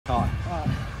Alright.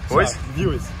 Boys? So,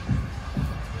 viewers.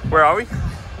 Where are we?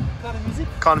 KEINEMUSIK.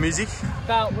 KEINEMUSIK.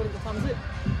 About, what time is it?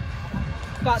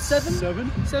 About 7?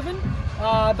 7?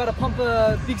 About to pump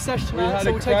a big sesh tonight,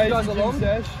 so we'll take you guys along.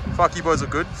 Fuck, you boys look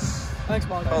good. Thanks,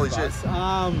 Mark. Holy shit.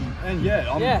 And yeah,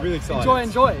 I'm really excited.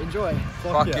 Enjoy.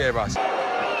 Fuck yeah, bro.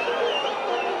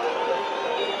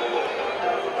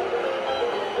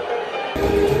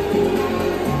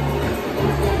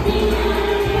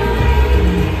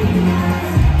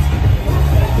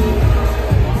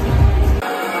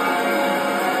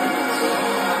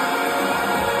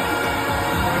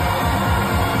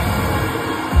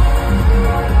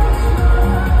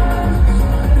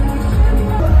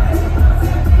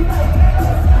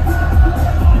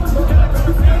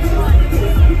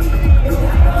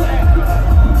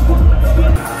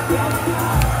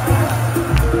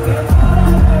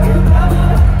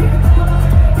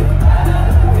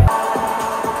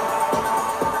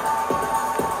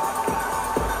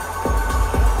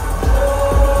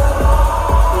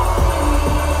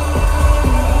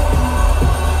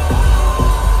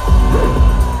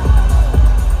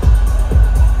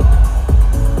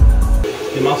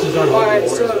 Alright,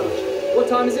 so what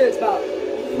time is it? It's about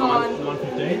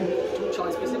 9:15.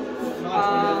 Charlie's missing.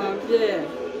 Yeah,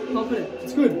 pumping it.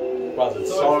 It's good. Bro, it's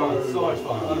so much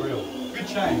fun. Unreal. Good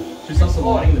change. Just us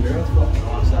lighting in the mirror. It's fucking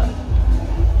nice, that.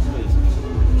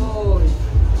 Holy.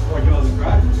 What, you guys are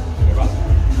great?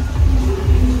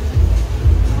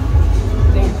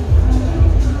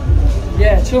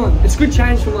 Yeah, chilling. It's good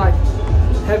change from like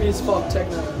heavy as fuck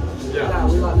techno. Yeah,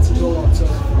 we like listen to a lot. So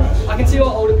I can see why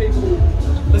older people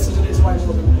listen to this way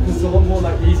more Because it's a lot more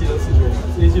like easy to listen to.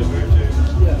 It's easy to move to.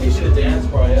 Yeah, Easy to dance,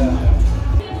 bro, yeah.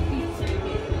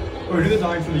 We're doing the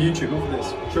dying for the YouTube, not for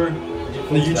this. True.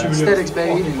 The YouTube aesthetics,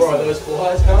 baby. Bro, those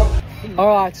flies come.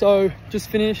 Alright, so just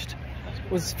finished.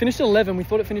 Was finished at 11. We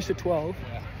thought it finished at 12.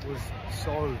 Yeah, it was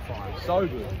so fun. So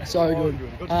good. So good.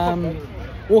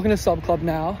 Walking to Sub Club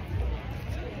now.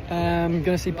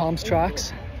 Gonna see Palms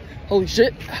Tracks. Holy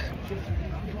shit.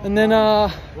 And then we're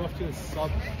off to the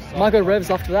sub might go to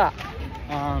Revs after that.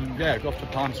 Yeah, go off to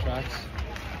Palms Tracks.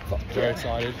 Very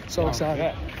excited. So excited.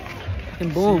 Yeah.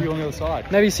 And boom. See you on the other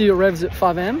side. Maybe see you at Revs at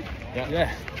 5 AM.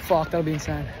 Yeah. Fuck, that'll be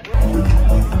insane.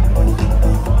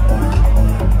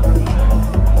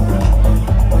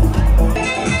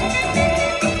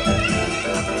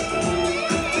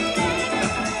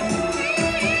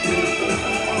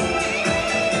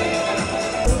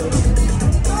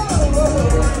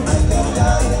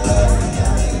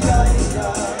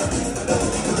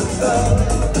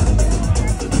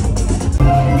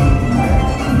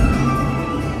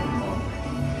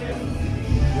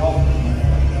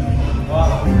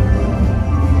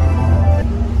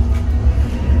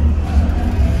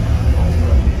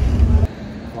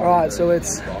 Alright, so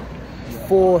it's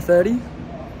 4:30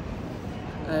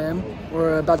 AM.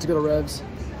 We're about to go to Revs.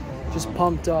 Just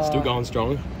pumped. Still going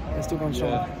strong. Yeah, still going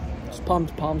strong. Just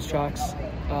pumped Palms Tracks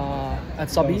at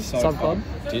Subby, Sub Club.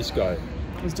 Disco.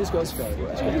 It was disco. Sorry.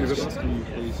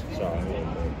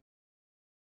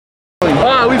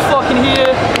 Alright, we fucking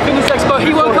here. Fitness Expo.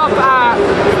 He woke up at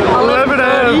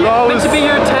 11:30. Meant to be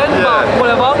here at 10, but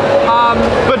whatever.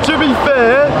 But to be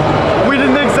fair, we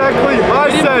didn't exactly.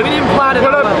 We didn't plan it.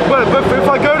 But if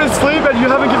I go to sleep and you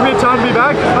haven't given me a time to be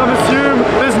back, I'm assume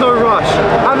there's no rush.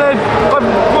 And then I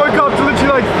woke up to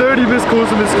literally like 30 missed calls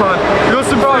in this time. We got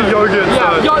some free yogurt.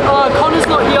 Yeah, so. Connor's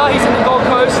not here. He's in the Gold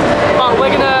Coast, but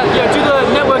we're gonna do the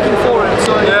networking for him.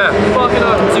 So Yeah. fucking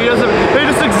So he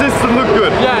just exists and look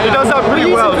good. Yeah, He does that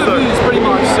pretty well. So. Pretty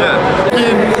much. So.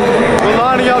 We're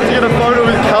lining up to get a photo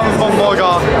with Calvin von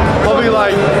Mogger. Probably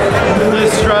like the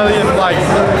Australian, like,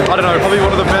 I don't know, probably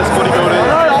one of the best bodybuilders.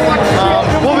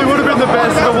 Probably would have been the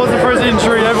best if it wasn't for his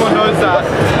injury, everyone knows that.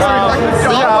 But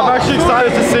yeah, I'm actually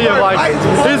excited to see him. Like,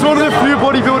 he's one of the few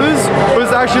bodybuilders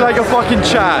who's actually like a fucking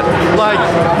Chad. Like,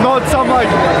 not some like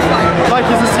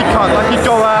he's a sick cunt. Like, he'd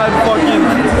go out and fucking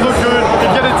look good,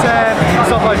 he'd get a tan,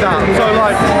 stuff like that. So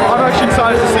like, I'm actually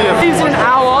excited to see him. He's in an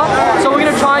hour, so we're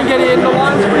gonna try and get in. The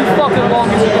line's pretty fucking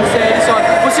long, as you can see. So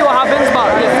we'll see what happens, but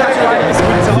yeah, that's great.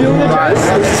 Feeling the dress?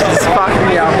 It's fucking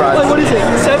me up, bro. Like, what is it?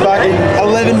 7? Fucking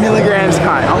 11 milligrams,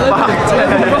 cunt. I'm fucked.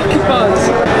 Rocket buzz.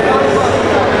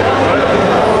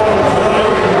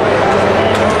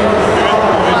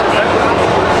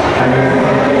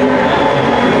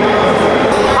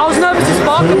 I was nervous as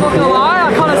fuck, I'm not gonna lie. I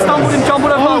kind of stumbled and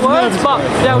jumbled over my words, but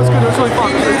yeah, it was good. It was really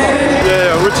fun.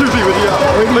 Yeah, we're too big with you.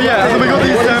 But yeah, and then we got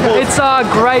these samples. It's a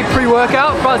great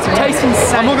pre-workout, but it tastes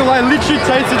insane. I'm not gonna lie, literally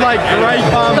tasted like grape.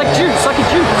 Like juice, like a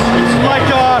juice. Like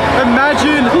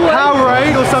imagine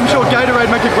Powerade or so I'm sure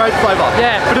Gatorade make a great flavour.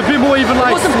 Yeah. But a bit more even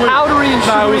like wasn't sweet. powdery and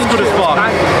No, it was sugary good as and fuck.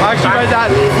 shit. I actually rate that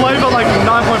flavour like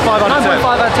 9.5 out of 10. 9.5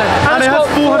 out of 10. And it's it has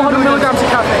got 400 milligrams of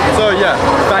caffeine. So yeah,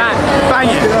 bang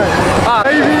it.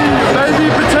 Maybe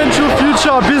potential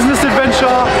future business adventure.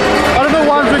 I don't know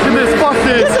why I'm drinking this. Fuck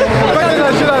this. Get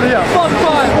that shit out of here. Fuck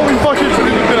fine. What we fucking should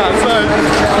have been at. So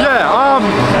yeah,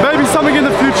 maybe something in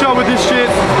the future with this shit.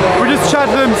 We just chat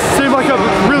to them. Seem like a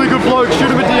really good bloke.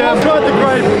 Shoot him a DM. Tried the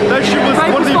grape. That shit was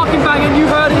Grape one of was the. fucking banging. You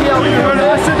heard it here.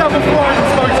 I said that before I even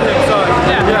spoke to him. So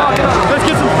Yeah. let's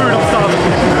get some food. I'm starving.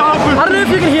 I don't know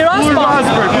if you can hear us, Blue but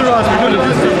raspberry.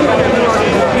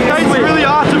 Tastes really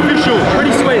artificial.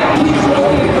 pretty sweet.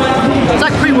 It's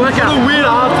like pre-workout. A weird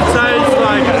aftertaste.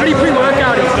 Like Pretty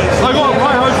pre-workout. I got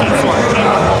high hopes for this one.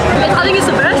 I think it's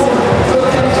the best.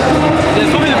 It's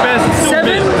probably the best. It's still 7?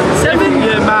 mid. 7?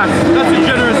 Yeah, max. That's a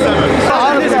generous 7.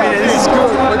 This is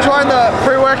good. We're trying the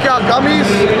pre-workout gummies.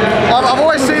 I've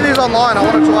always seen these online. I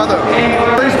want to try them.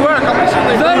 These work. I'm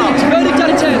actually Verdict out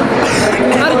of 10.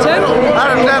 Out of 10?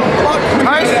 out of them.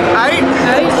 Taste 8.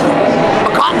 8.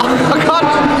 I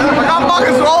can't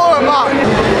fucking swallow them up.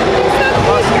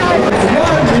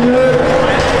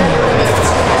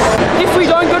 If we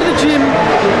don't go to the gym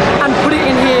and put it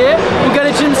in here, we'll get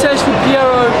a gym session with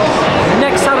Piero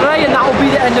next Saturday, and that will be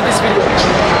the end of this video.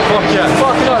 Fuck yeah.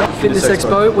 Fuck no. Fitness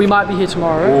Expo. We might be here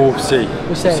tomorrow. Oh, see.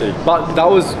 We'll see. But that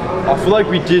was, I feel like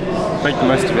we did make the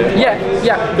most of it. Yeah.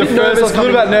 The first, I was a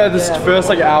little bit nervous. Yeah. The first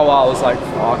like hour, I was like,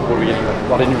 fuck, what are we getting?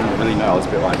 I didn't even really know. I was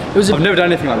a bit like, I've never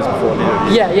done anything like this before.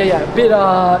 Yeah. Bit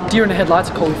Deer in the headlights,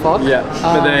 holy fuck. Yeah,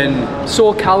 but then,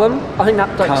 saw Callum. I think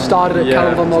that like started at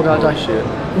Callum Von Moga. holy Like, shit.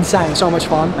 insane, so much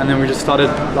fun. And then we just started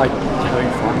like having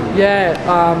fun. Yeah,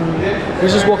 we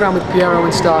was just walking around with Piero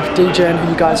and stuff, DJing,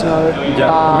 who you guys know.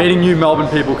 Yeah, meeting new Melbourne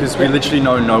people because we literally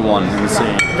know no one in the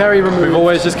scene. Very removed. We've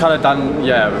always just kind of done,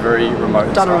 we're very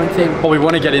remote. Done our own thing. But we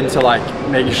want to get into like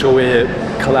making sure we're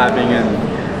collabing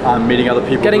and meeting other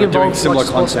people Getting who are doing involved as similar much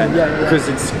as possible, content. yeah. Because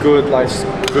it's good, like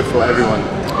good for everyone.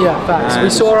 Yeah, facts. We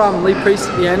And- saw Lee Priest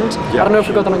at the end. Yeah. I don't know if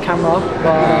we got that on camera,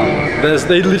 but There's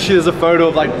a photo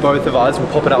of like both of us. We'll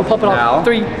pop it up pop it now. up.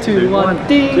 3, 2, 1.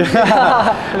 Ding.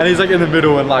 And he's like in the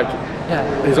middle and like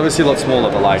Yeah. he's obviously a lot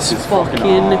smaller, but like he's Fucking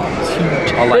huge.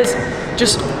 I like There's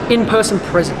just in-person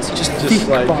presence. Just thick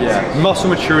like buzz. muscle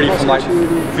maturity from like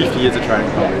maturity. 50 years of training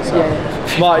probably. So. Yeah.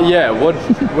 But yeah, what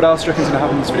else do you reckon's gonna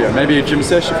happen in this video? Maybe a gym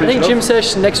session. I think gym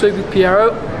session next week with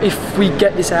Piero. If we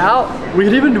get this out, We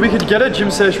could get a gym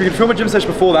session. We could film a gym session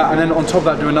before that, and then on top of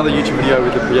that, do another YouTube video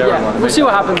with the Piero yeah, one. we'll see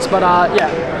what happens. But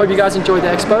hope you guys enjoyed the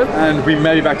expo. And we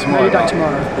may be back tomorrow. Maybe back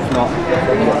tomorrow. If not.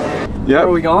 Where are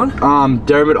we going?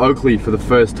 Derrimut Oakley for the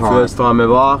first time. First time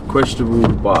ever, questionable,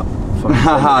 but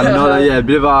A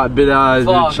bit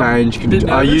of change. Bit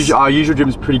nervous. Our usual gym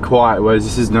is pretty quiet, whereas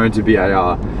this is known to be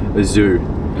a zoo.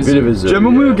 bit of a zoo. Do you remember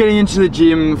when we were getting into the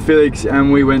gym, Felix,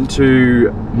 and we went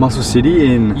to Muscle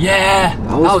City in? Yeah,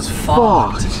 that was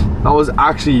fucked. That was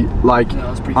actually like,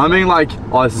 was pretty I mean like,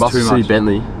 oh this is Muscle too City much.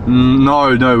 Bentley.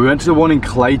 No, we went to the one in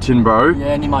Clayton, bro.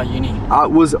 Yeah, near my uni.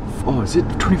 It was, is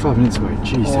it 25 minutes away?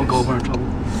 Jesus. Oh god, we're in trouble.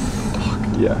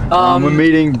 Yeah. We're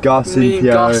meeting Gus and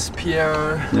Piero. Gus,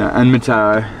 Piero, Yeah, and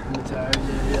Matteo.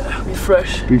 yeah. Be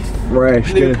fresh. Be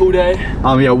fresh. Liverpool day.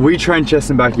 Yeah, we trained chest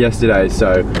and back yesterday,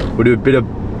 so we'll do a bit of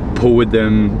pull with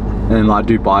them and like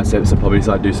do biceps and probably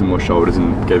like do some more shoulders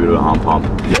and get a bit of an arm pump.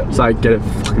 Yeah. So like get a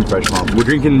fucking fresh pump. We're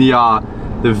drinking the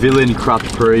Villain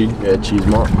Craft Pre. Yeah, cheese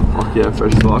mop. Fuck yeah,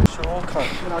 fresh as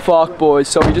fuck. Fuck boys,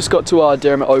 so we just got to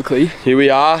Derrimut Oakley. Here we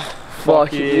are.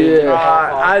 Fuck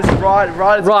yeah. As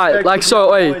Right, like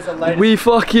so wait, we've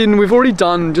already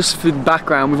done, just for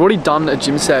background, we've already done a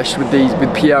gym session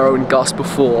with Piero and Gus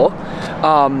before.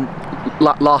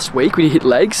 Last week we hit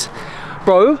legs.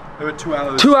 Bro, They were 2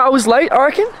 hours. 2 hours late, I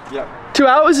reckon? Yeah. 2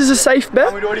 hours is a safe bet.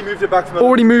 And we'd already moved it back from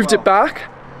Already moved it back.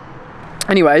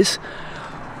 Anyways,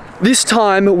 this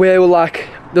time where we're like,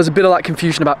 there's a bit of like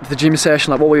confusion about the gym session,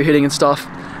 like what we were hitting and stuff.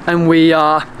 And we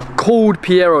called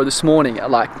Piero this morning at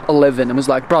like 11 and was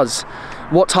like, bruz,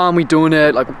 what time we doing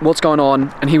it? Like, what's going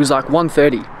on? And he was like,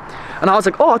 1:30. And I was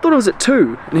like, oh, I thought it was at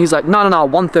 2. And he's like, no,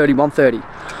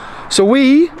 1:30. So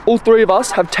we, all three of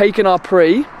us, have taken our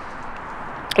pre.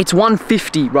 It's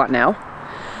 1:50 right now.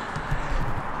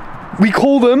 We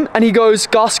call them and he goes,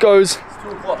 Gus goes,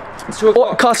 it's 2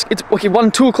 o'clock. Gus, it's okay,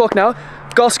 2 o'clock now.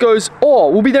 Gus goes, oh,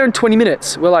 we'll be there in 20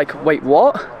 minutes. We're like, wait,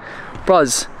 what?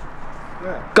 Bruz,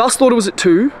 Gus thought it was at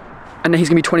 2, and then he's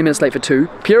gonna be 20 minutes late for 2.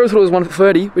 Piero thought it was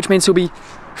 1:30, which means he'll be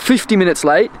 50 minutes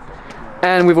late,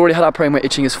 and we've already had our pre and we're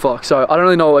itching as fuck. So I don't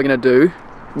really know what we're gonna do.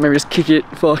 Maybe just kick it,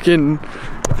 fucking,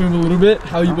 move a little bit.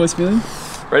 How are you boys feeling?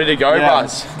 Ready to go,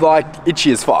 buzz. Like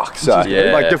itchy as fuck. So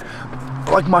Yeah.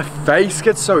 like my face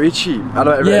gets so itchy. I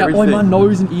don't know. Yeah, everything. my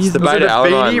nose and ears. the Was it beta a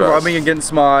alanine, beanie bros. rubbing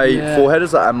against my forehead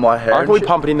and my hair? I reckon we and shit?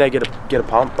 pump it in there, get a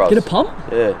pump, bro. Get a pump?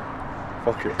 Yeah.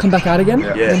 Fuck you. Come back out again?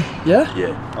 Yeah. Yeah?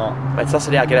 Yeah. Mate, suss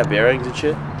it out, get our bearings and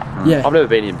shit. Yeah. I've never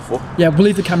been in before. Yeah, we'll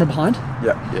leave the camera behind.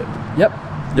 Yep. Yep.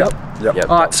 Yep.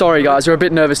 Alright, sorry guys, we're a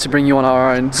bit nervous to bring you on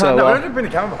our own. So, No, I don't bring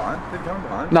the camera behind. Leave the camera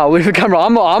behind. no, leave the camera.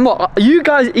 I'm not. You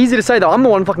guys, easy to say though. I'm the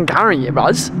one fucking carrying it,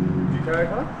 bros. You carry a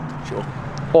car? Sure.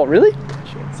 Oh, really?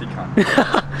 Sure. So you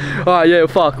can't. Alright, yeah,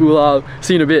 fuck. We'll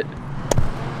see you in a bit.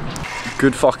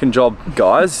 Good fucking job,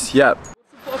 guys. Yep.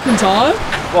 Fucking time.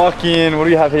 Fucking, what do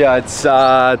we have here? It's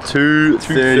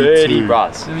 2:30,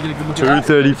 bros. Let me get a good look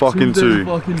 2:30 fucking 2.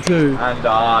 Fucking 2. And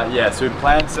yeah, so we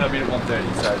planned to meet at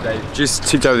 1:30. So they just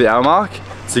tipped over the hour mark.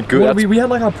 It's a good. Well, we had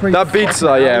like our pre. That beats,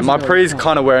 yeah, my pre's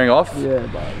kind of wearing off. Yeah,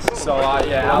 bros. So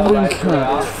yeah,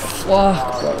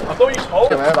 Fuck.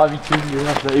 love you too.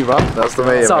 That's the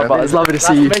me, What's up, man. bros? Lovely to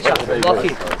see you.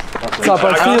 What's up,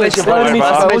 bro? Felix, nice to meet you.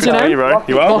 What was your name? bro?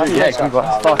 You well? Yeah, good, bro.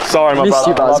 Fuck. Sorry, my Missed brother.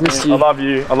 you, bros. Missed you. I love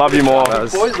you. I love you more.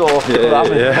 Boys or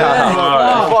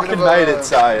yeah. Fucking made it.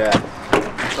 So yeah.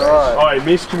 Oh,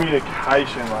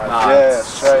 miscommunication, mate. Yeah,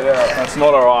 straight out. That's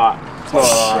not alright.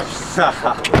 It's not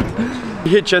alright. We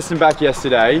hit chest and back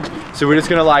yesterday, so we're just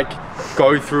gonna like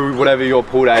go through whatever your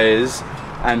pull day is,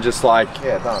 and just like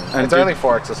Yeah, done. And It's only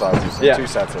 4 exercises, so 2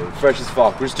 sets each. fresh as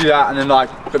fuck. We'll just do that, and then like,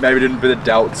 but maybe do a bit of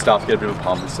delt stuff, get a bit of a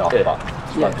pump and stuff. But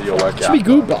just run through your workout. Should be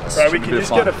good, bros. Bro, we can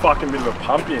just get a fucking bit of a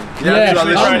pump in. Yeah, like,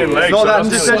 it's training legs, Not that, so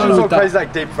this that's session's good. not crazy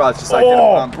like deep for us, just like get a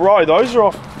Oh, pump. bro, those are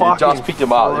all fucking Just picked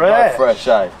them up. fresh. Fresh,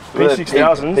 eh?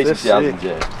 P6000s, they're P6000s, sick.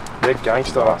 yeah. They're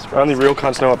gangster. Only real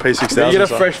cunts know what P6000s You get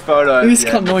a are. fresh photo. He's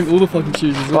knowing all the fucking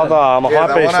shoes as well. Brother, I'm a Yeah,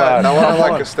 hype beast, lad. they want a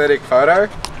like aesthetic photo,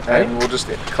 and we'll just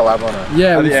collab on it. Yeah,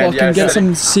 At we'll the end, fucking yeah, get so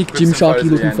some sick put Jim some photos Sharky at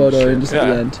the looking end photo and and just at the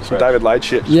Yeah, end. some David Lade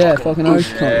shit. Yeah, fucking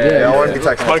oath. Yeah, I Yeah. won't be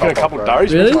taking Smoking a couple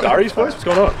durries. Really? Durries, boys? What's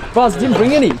going on? Bros, didn't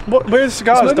bring any. What? Where's the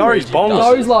cigars? Durries, bongs.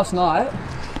 Those last night.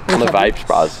 On the vapes,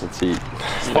 bros. That's it.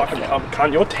 Fucking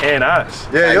cunt, you're tan ass.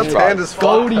 Yeah, you're tanned as fuck.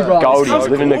 Goldie, bros. Goldies,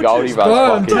 living the Goldie, bros.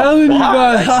 Bro, I'm Fucking- telling you,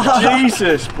 bro.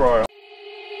 Jesus, bro.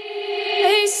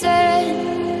 They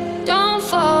said, don't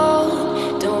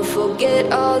fall, don't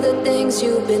forget all the things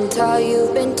you've been taught,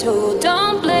 you've been told.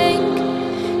 Don't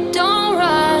blink, don't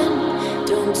run,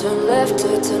 don't turn left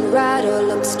or turn right or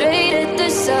look straight at the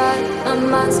sun. My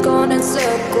mind's going in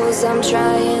circles, I'm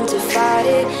trying to fight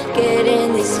it,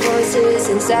 getting these voices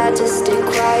inside to stay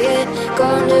quiet.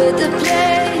 Gone to the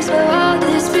place where all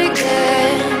this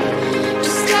began,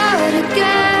 just start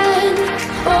again.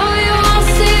 Oh, you won't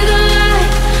see the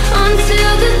light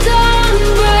until the dawn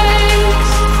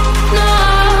breaks. No,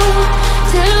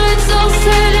 till it's all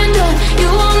said and done, you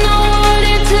won't know what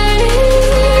it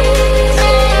takes.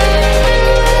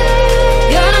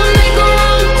 Gotta make a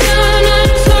wrong turn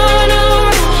and turn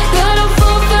around. Gotta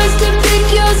fall fast to pick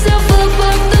yourself up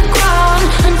off the ground.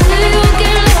 Until you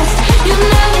get lost, you'll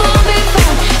never be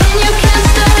found, and you can't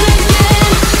start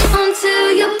again until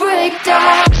you break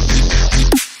down.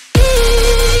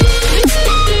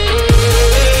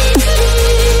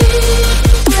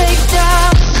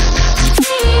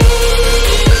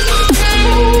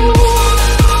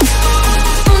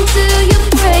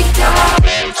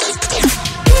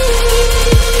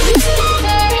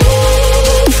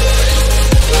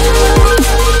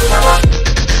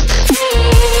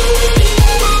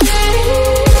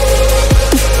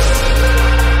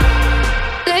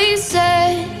 They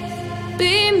said,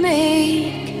 be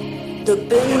meek. Look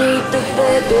beneath the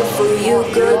bed before you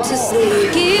go to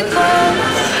sleep. Keep on,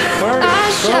 I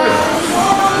shine.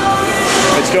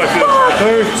 Let's go, Phil.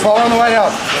 2, slow on the way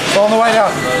down. Slow on the way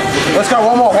down. Let's go,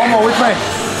 one more with me.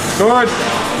 Good.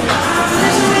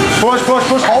 Push, push,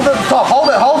 push. Hold it at the top. Hold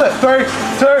it. 3,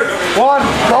 2, 1.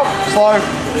 Drop. Slow.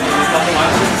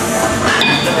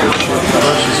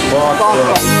 Push as fuck.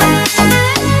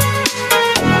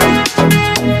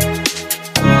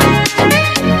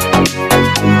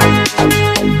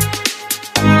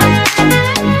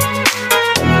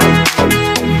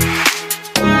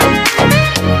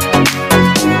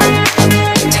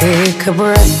 Take a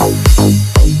breath,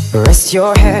 rest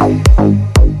your head,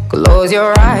 close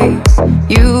your eyes,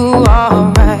 you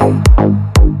are right.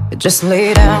 Just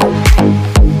lay down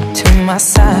to my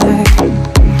side.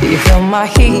 Do you feel my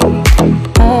heat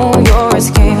on your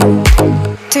skin?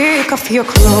 Take off your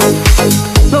clothes,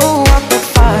 blow up the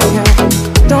fire.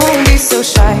 Don't be so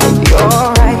shy,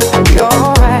 you're right,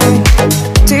 you're right.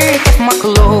 Take off my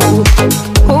clothes,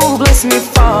 oh bless me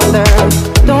Father.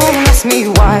 Don't ask me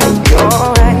why,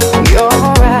 you're right, you're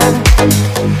right.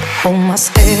 Hold my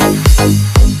step,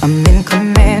 I'm in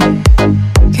command.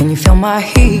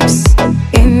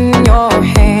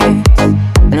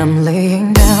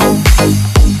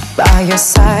 by your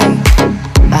side.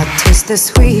 I taste the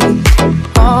sweet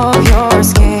of your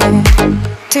skin.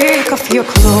 Take off your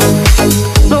clothes,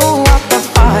 blow out the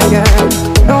fire.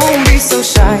 Don't be so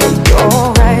shy.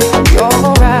 You're right,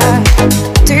 you're right.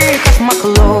 Take off my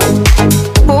clothes.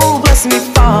 Oh, bless me,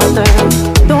 Father.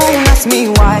 Don't ask me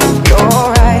why.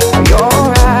 You're right, you're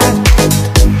right.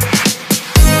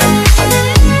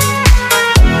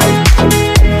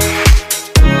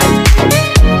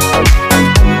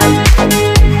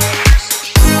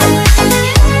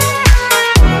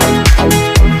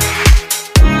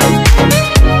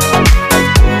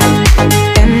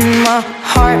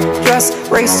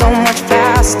 Race so much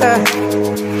faster.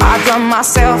 I drown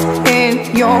myself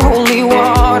in your holy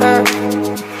water,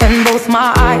 and both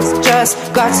my eyes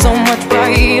just got so much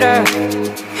brighter.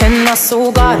 And my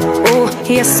soul got, oh,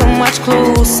 here so much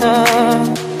closer.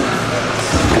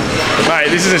 Mate,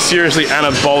 this is a seriously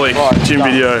anabolic gym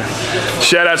video.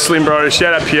 Shout out Slim Bro,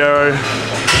 shout out Piero.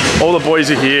 All the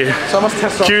boys are here.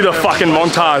 Cue the fucking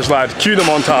montage, lad. Cue the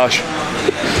montage.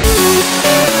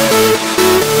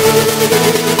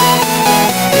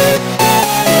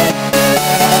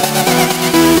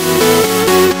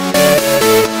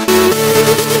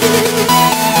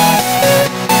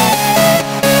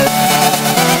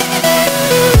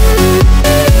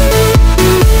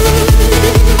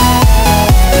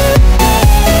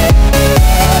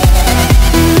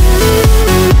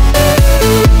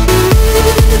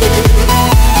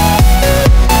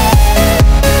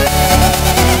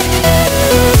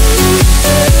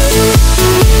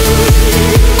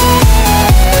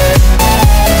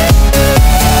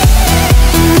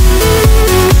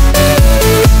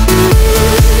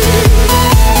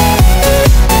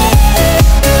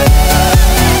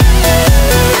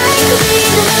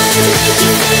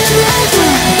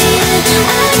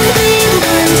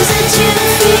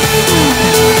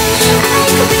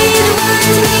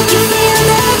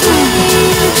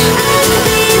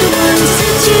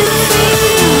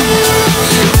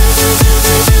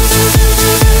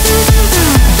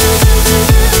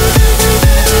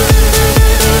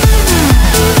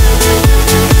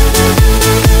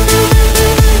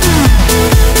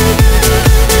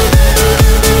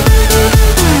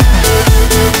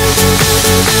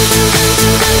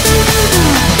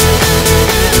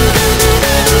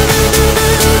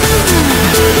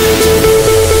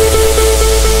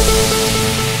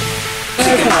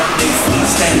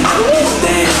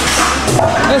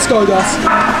 Let's go, guys.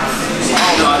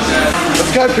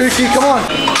 Let's go, Pookie, come on.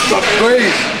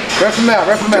 Breathe. Rep him out,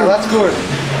 that's good.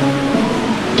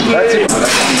 That's it.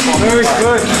 Very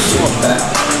good.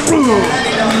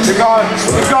 Keep going,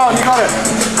 you got it.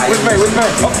 With me.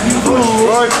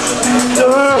 Good.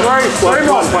 3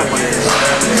 more.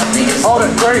 Hold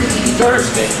it, 3, 2,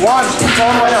 1.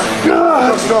 Turn way down.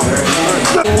 Stop.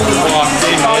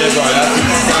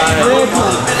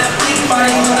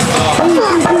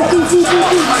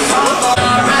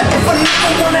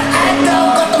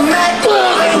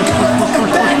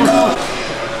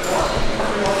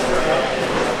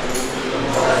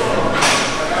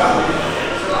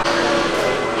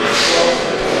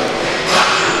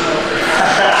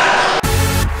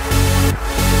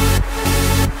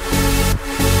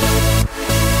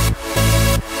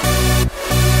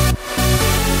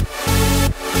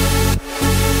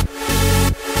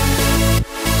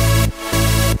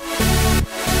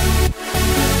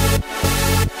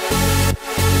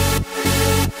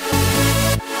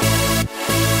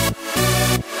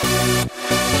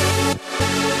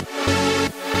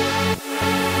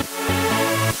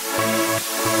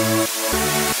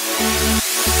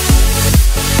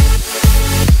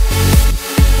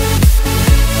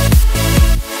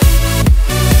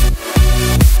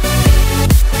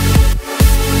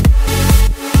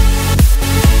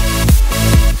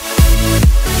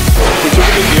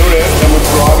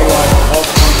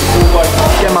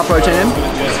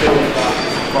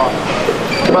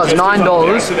 Bro, it's $9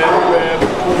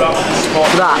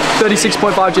 for that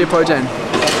 36.5 G protein.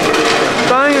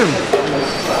 Damn!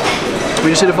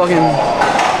 We just did a fucking,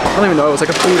 I don't even know, it was like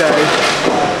a full day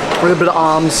with a bit of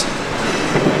arms.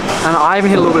 And I even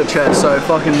hit a little bit of chest, so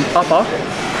fucking upper.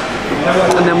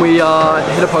 And then we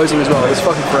hit opposing as well. It was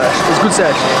fucking fresh. It was a good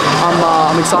sesh.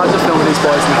 I'm excited to film with these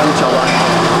boys in the future. Like,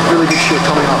 really good shit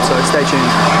coming up, so stay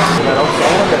tuned.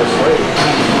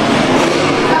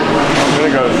 I'm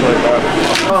gonna go to sleep, bro.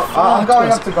 I'm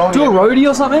going up to go. Do a roadie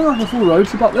or something, like a full road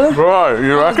trip up there. Bro,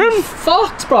 you reckon?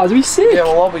 Fucked, bro. It'd be sick. Yeah,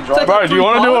 well, I'll be driving. Bro, do you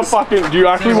want to do a fucking? Do you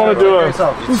actually want to do a?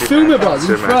 We'll film it, bro. It'd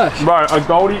be fresh. Bro, a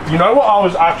Goldie. You know what I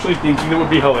was actually thinking that would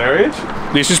be hilarious?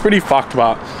 This is pretty fucked,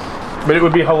 but it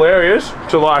would be hilarious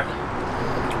to like.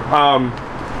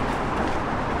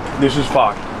 This is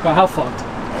fucked. But how fucked?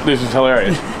 This is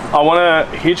hilarious. I want to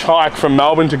hitchhike from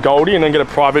Melbourne to Goldie and then get a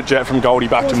private jet from Goldie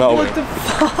back to Melbourne. What the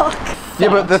fuck? Yeah,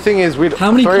 but the thing is, three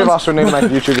of us would need to make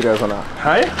YouTube videos on that.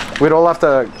 Hey? We'd all have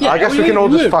to. I guess we can all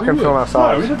just fucking film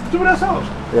ourselves. No, we just do it ourselves.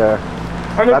 Yeah.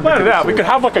 And then plan it out. We could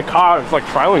have like a car that's like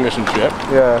trailing us and shit.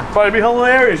 Yeah. But it'd be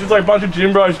hilarious. It's like a bunch of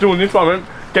gym bros doing this one,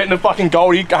 getting a fucking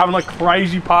Goldie, having like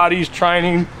crazy parties,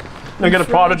 training, then get a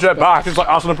private jet back. It's like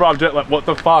us on a private jet, like what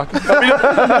the fuck?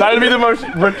 That'd be the most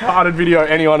retarded video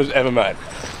anyone has ever made.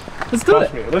 Let's do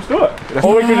it. Me, let's do it.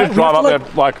 Or we could just drive up there,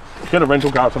 like get a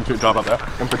rental car or some shit, drive up there.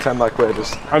 And pretend like we're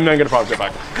just. And then get a private jet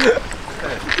back.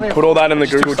 Put all that in the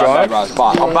Google Drive.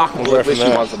 But I'm back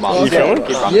literally once a month. You feeling?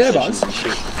 Yeah, Buzz.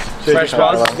 Fresh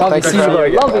Buzz. Lovely to see you, bro.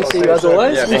 Lovely to see you as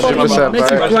always. Yeah, Make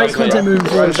some great content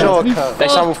moving forward.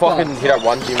 Next time we'll fucking hit up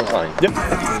one gym or something. Yep.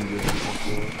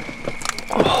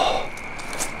 Oh,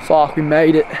 fuck, we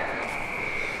made it.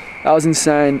 That was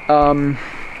insane.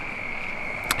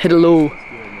 Hit a little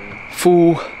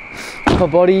full upper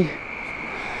body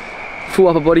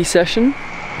session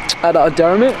at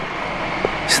Derrimut.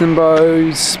 Slim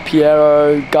Bros,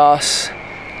 Piero, Gus.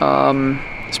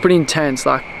 It's pretty intense.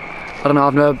 Like, I don't know,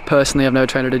 I've never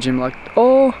trained at a gym like,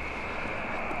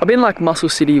 I've been like Muscle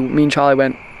City. Me and Charlie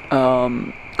went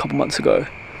a couple months ago,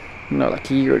 no, like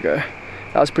a year ago.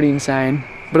 That was pretty insane,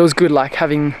 but it was good. Like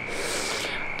having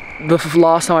the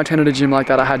last time I trained at a gym like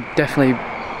that, I had definitely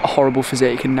a horrible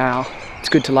physique, and now it's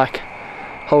good to like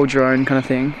hold your own kind of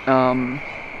thing.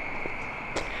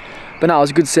 But no, it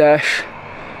was a good sesh.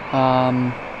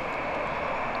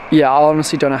 Yeah, I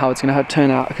honestly don't know how it's gonna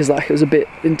turn out because like it was a bit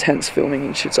intense filming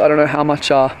and shit. So I don't know how much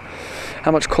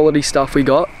quality stuff we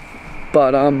got,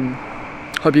 but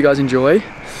hope you guys enjoy.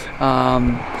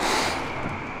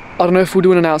 I don't know if we'll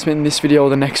do an announcement in this video or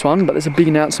the next one, but there's a big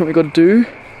announcement we got to do.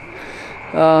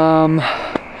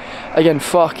 Again,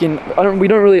 we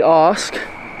don't really ask,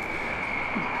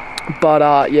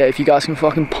 but yeah, if you guys can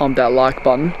fucking pump that like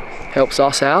button, helps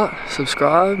us out.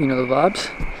 Subscribe, you know the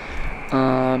vibes.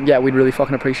 Yeah, we'd really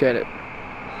fucking appreciate it.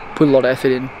 Put a lot of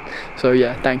effort in. So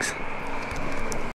yeah, thanks.